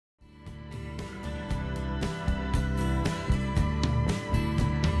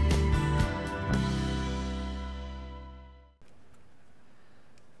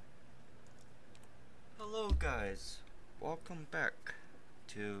Hello guys, welcome back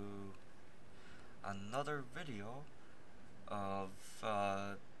to another video of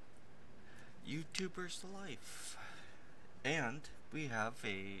YouTuber's life, and we have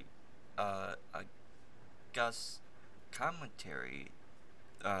a guest commentary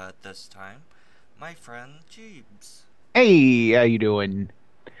this time, my friend Jeebs. Hey, how you doing?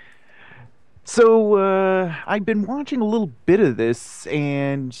 I've been watching a little bit of this,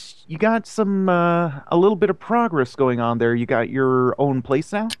 and you got a little bit of progress going on there. You got your own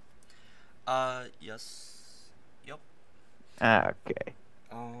place now? Yes, yep. Okay.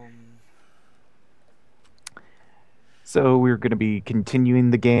 Um, So we're gonna be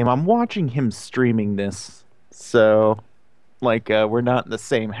continuing the game. I'm watching him streaming this. We're not in the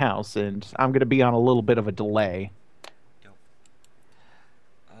same house, and I'm gonna be on a little bit of a delay. yep.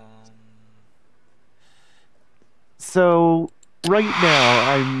 Um, So, right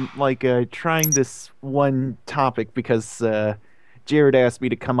now, I'm trying this one topic because Jared asked me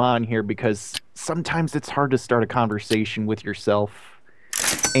to come on here because sometimes it's hard to start a conversation with yourself.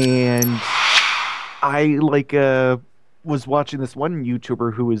 And I was watching this one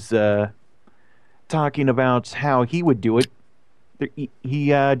YouTuber who was talking about how he would do it. He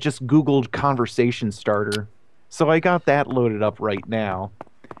just Googled conversation starter. So I got that loaded up right now.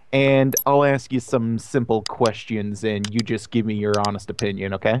 And I'll ask you some simple questions, and you just give me your honest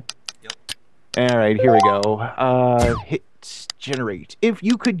opinion, okay? yep. All right, here we go. Hit generate. If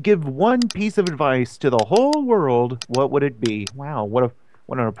you could give one piece of advice to the whole world, what would it be? Wow, what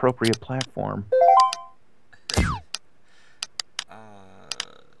an appropriate platform. Uh,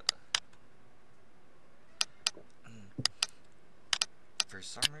 for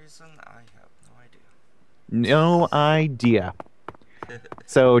some reason, I have no idea. No idea.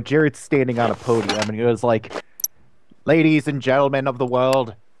 So Jared's standing on a podium, and he was like, "Ladies and gentlemen of the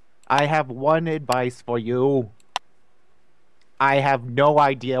world, I have one advice for you. I have no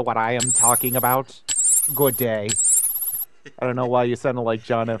idea what I am talking about. Good day." I don't know why you sounded like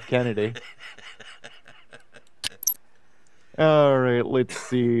John F. Kennedy. All right, let's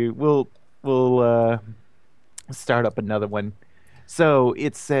see. We'll start up another one. So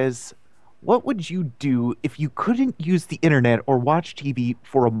it says, "What would you do if you couldn't use the internet or watch TV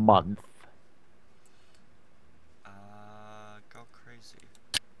for a month?" Go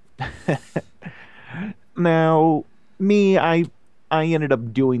crazy. Now, I ended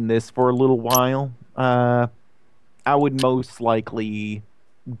up doing this for a little while. I would most likely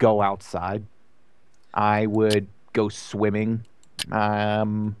go outside. I would go swimming.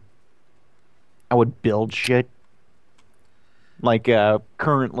 Um, I would build shit.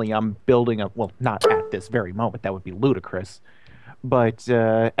 Currently, I'm building well, not at this very moment, that would be ludicrous. But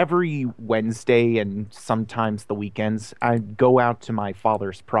every Wednesday and sometimes the weekends, I go out to my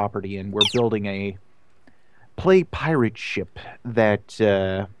father's property and we're building a play pirate ship that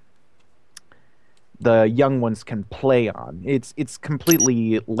the young ones can play on. It's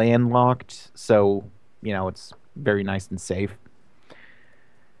completely landlocked, so it's very nice and safe.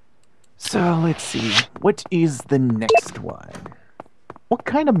 So let's see. What is the next one? What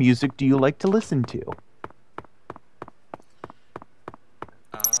kind of music do you like to listen to?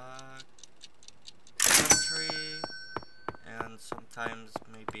 Uh, Country, and sometimes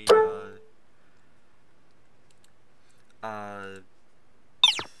maybe, uh,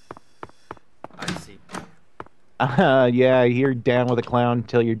 ICP. Yeah, I hear "Down with a Clown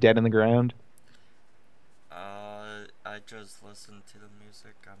Till You're Dead in the Ground." I just listen to the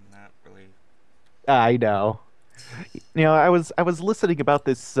music, I'm not really. I know. I was listening about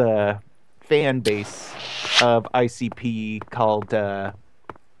this fan base of ICP called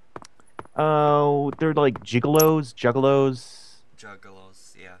oh, they're like Juggalos,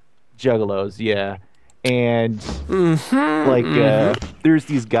 yeah. juggalos, yeah. And there's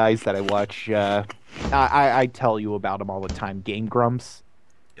these guys that I watch. I tell you about them all the time. Game Grumps,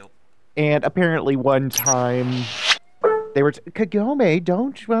 Yep. and apparently one time they were Kagome.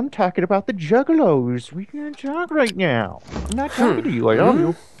 Don't I'm talking about the juggalos. We can't talk right now. I'm not talking to you. I love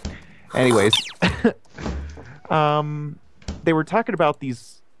you. Anyways, um, they were talking about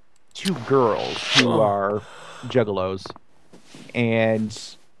these two girls who are juggalos, and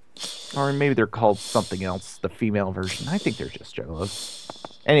or maybe they're called something else, the female version. I think they're just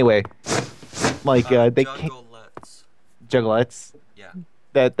juggalos. Anyway, they can't Juggalettes. juggalettes. Yeah.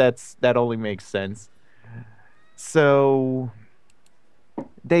 That only makes sense. So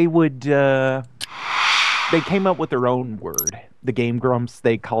they would they came up with their own word. The Game Grumps.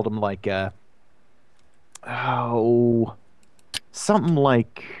 They called them oh, something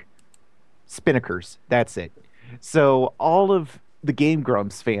like spinnakers. That's it. So all of the Game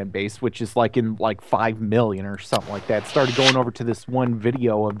Grumps fan base, which is like in like 5 million or something like that, started going over to this one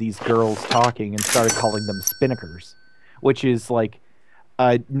video of these girls talking and started calling them spinnakers, which is like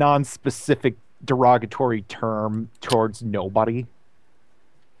a non-specific derogatory term towards nobody.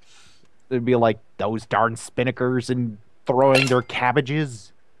 It'd be like those darn spinnakers and throwing their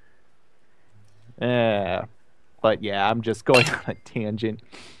cabbages. But yeah, I'm just going on a tangent.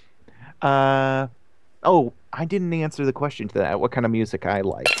 Oh, I didn't answer the question to that. What kind of music I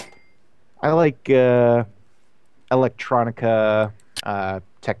like? I like electronica,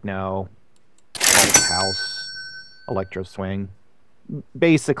 techno, pulse house, electro swing.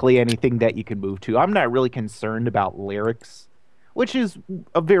 Basically anything that you can move to. I'm not really concerned about lyrics, which is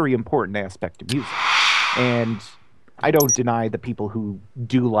a very important aspect of music. And I don't deny the people who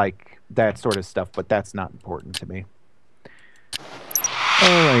do like that sort of stuff, but that's not important to me. All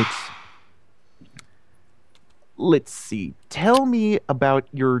right. Let's see. Tell me about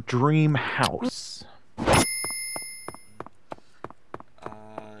your dream house.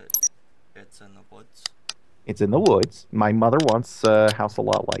 It's in the woods. It's in the woods. My mother wants a house a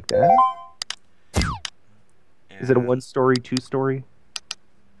lot like that. Is it a And 1-story, 2-story?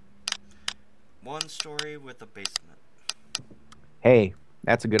 1 story with a basement. Hey,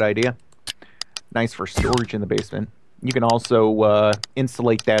 that's a good idea. Nice for storage in the basement. You can also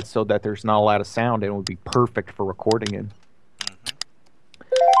insulate that so that there's not a lot of sound, and it would be perfect for recording in.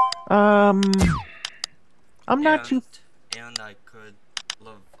 Um, I'm not too. And I could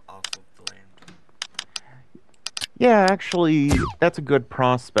live off of the land. Yeah, actually, that's a good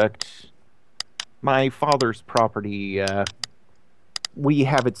prospect. My father's property, we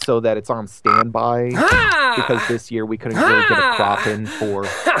have it so that it's on standby because this year we couldn't really get a crop in for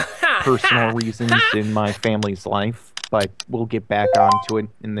personal reasons in my family's life, but we'll get back onto it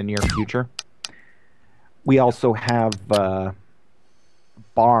in the near future. We also have a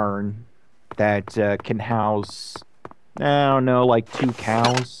barn that can house, I don't know, like 2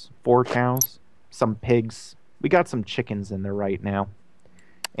 cows, 4 cows, some pigs. We got some chickens in there right now.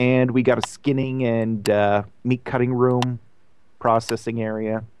 And we got a skinning and meat cutting room, processing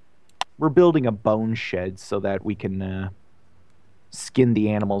area. We're building a bone shed so that we can skin the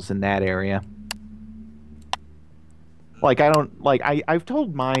animals in that area. Like, I've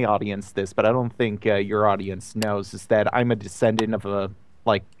told my audience this, but I don't think your audience knows, is that I'm a descendant of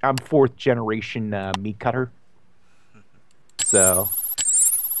I'm 4th generation meat cutter. So,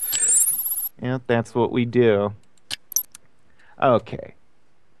 yeah, that's what we do. Okay.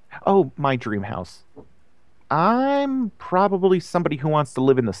 Oh, my dream house. I'm probably somebody who wants to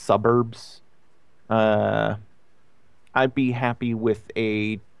live in the suburbs. I'd be happy with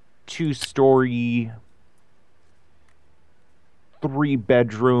a 2-story,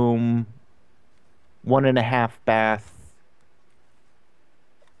 3-bedroom, 1.5 bath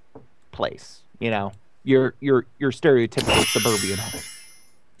place. You know, your stereotypical suburban home.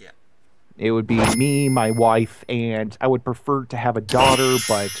 Yeah. It would be me, my wife, and I would prefer to have a daughter,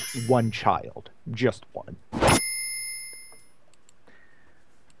 but 1 child. Just 1.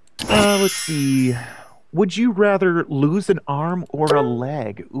 Let's see. Would you rather lose an arm or a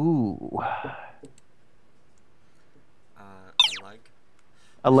leg? Ooh. A leg.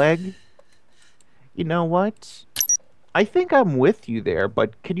 A leg? You know what? I think I'm with you there,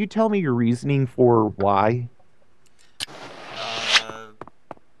 but can you tell me your reasoning for why?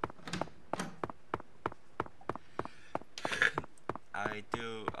 I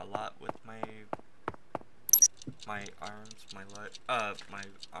do a lot with my arms, my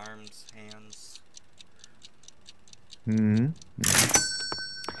arms, hands. Hmm.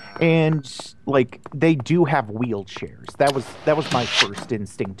 And like they do have wheelchairs. That was my first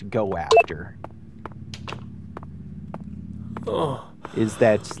instinct to go after. Is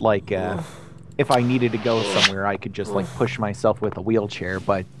that like if I needed to go somewhere, I could just like push myself with a wheelchair.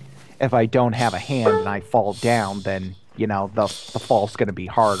 But if I don't have a hand and I fall down, then you know the fall's going to be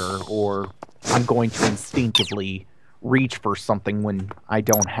harder, or I'm going to instinctively reach for something when I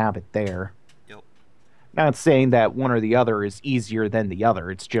don't have it there. Yep. Not saying that one or the other is easier than the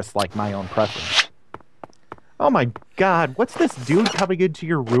other. It's just like my own preference. Oh my God! What's this dude coming into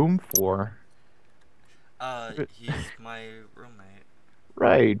your room for? He's my roommate.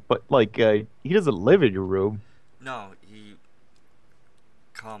 Right, but like, he doesn't live in your room. No, he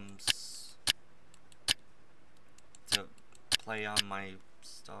comes to play on my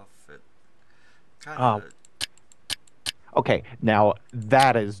stuff. It kind of. Okay, now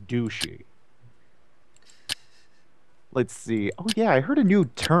that is douchey. Let's see. Oh yeah, I heard a new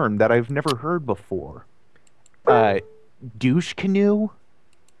term that I've never heard before. Douche canoe?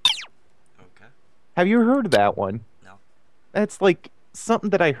 Okay. Have you heard of that one? No. That's like something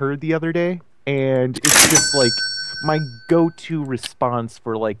that I heard the other day, and it's just like my go-to response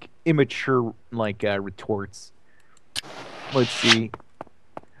for like immature retorts. Let's see.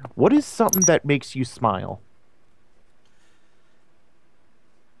 What is something that makes you smile?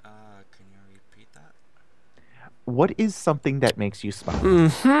 Can you repeat that? What is something that makes you smile?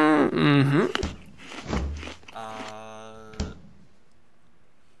 Mm-hmm. Mm-hmm. Uh,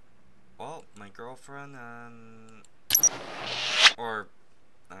 well, my girlfriend and or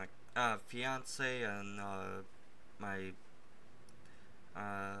fiance and my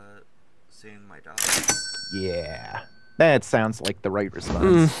seeing my dog. Yeah. That sounds like the right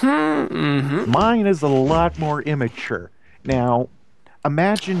response. Mm-hmm. Mm-hmm. Mine is a lot more immature. Now,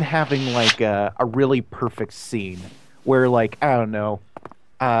 imagine having like a really perfect scene where like, I don't know,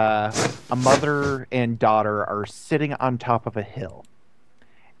 uh, a mother and daughter are sitting on top of a hill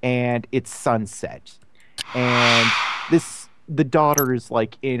and it's sunset. And the daughter is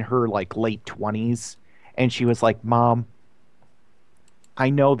like in her like late 20s and she was like, "Mom, I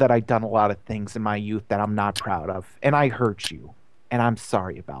know that I've done a lot of things in my youth that I'm not proud of, and I hurt you, and I'm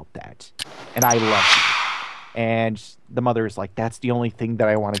sorry about that, and I love you." And the mother is like, "That's the only thing that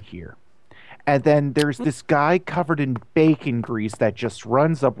I want to hear." And then there's this guy covered in bacon grease that just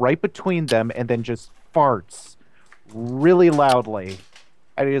runs up right between them and then just farts really loudly.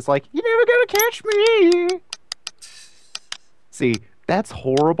 And he's like, "You're never gonna catch me." See, that's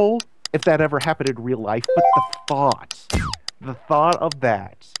horrible if that ever happened in real life, but the thought of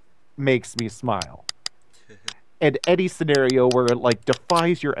that makes me smile. And any scenario where it like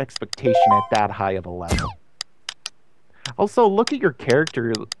defies your expectation at that high of a level. Also, look at your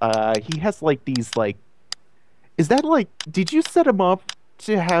character. He has like these like. Is that like? Did you set him up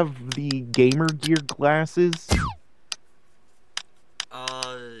to have the gamer gear glasses?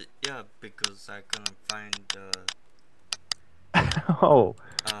 Yeah, because I couldn't find Oh,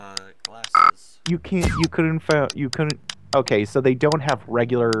 glasses. you can't. You couldn't found. You couldn't. Okay, so they don't have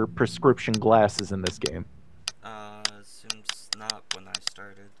regular prescription glasses in this game. Seems not when I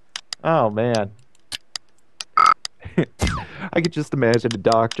started. Oh man, I could just imagine a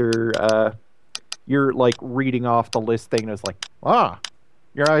doctor. You're like reading off the list thing, and it's like, ah,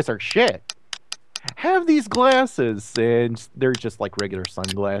 your eyes are shit. Have these glasses, and they're just like regular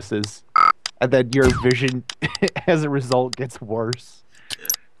sunglasses, and then your vision, as a result, gets worse.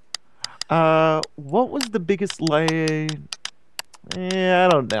 What was the biggest I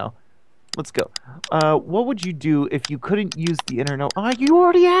don't know. Let's go. What would you do if you couldn't use the internet? Oh, you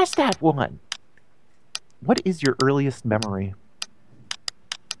already asked that one. What is your earliest memory?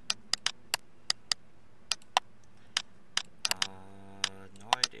 No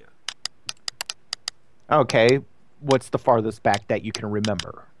idea. Okay, what's the farthest back that you can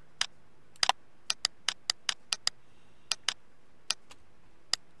remember?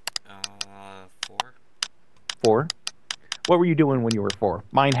 4. 4? What were you doing when you were 4?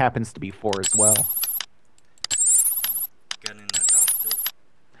 Mine happens to be 4 as well. Getting adopted.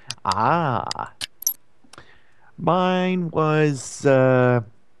 Ah. Mine was,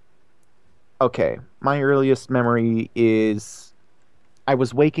 okay, my earliest memory is I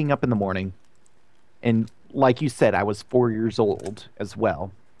was waking up in the morning, and like you said, I was 4 years old as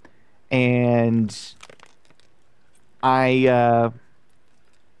well. And I, uh,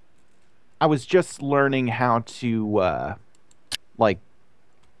 I was just learning how to, like,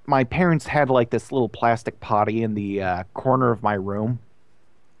 my parents had like this little plastic potty in the corner of my room.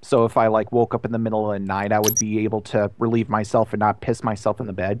 So if I like woke up in the middle of the night, I would be able to relieve myself and not piss myself in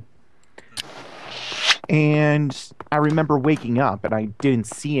the bed. And I remember waking up and I didn't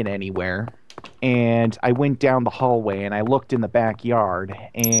see it anywhere. And I went down the hallway and I looked in the backyard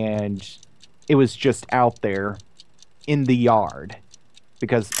and it was just out there in the yard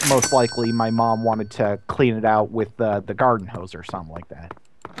because most likely my mom wanted to clean it out with the garden hose or something like that.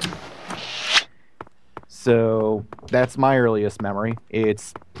 So that's my earliest memory.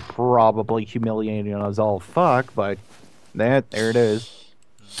 It's probably humiliating as all fuck, but there it is.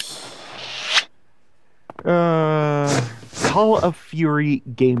 Call of Fury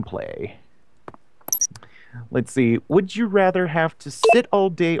gameplay. Let's see. Would you rather have to sit all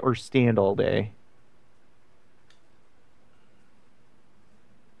day or stand all day?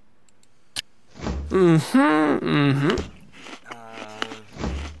 Mm-hmm. Mm-hmm.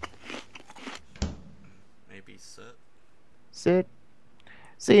 Maybe sit. Sit.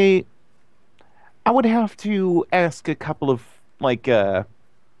 See, I would have to ask a couple of like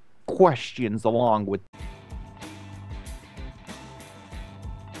questions along with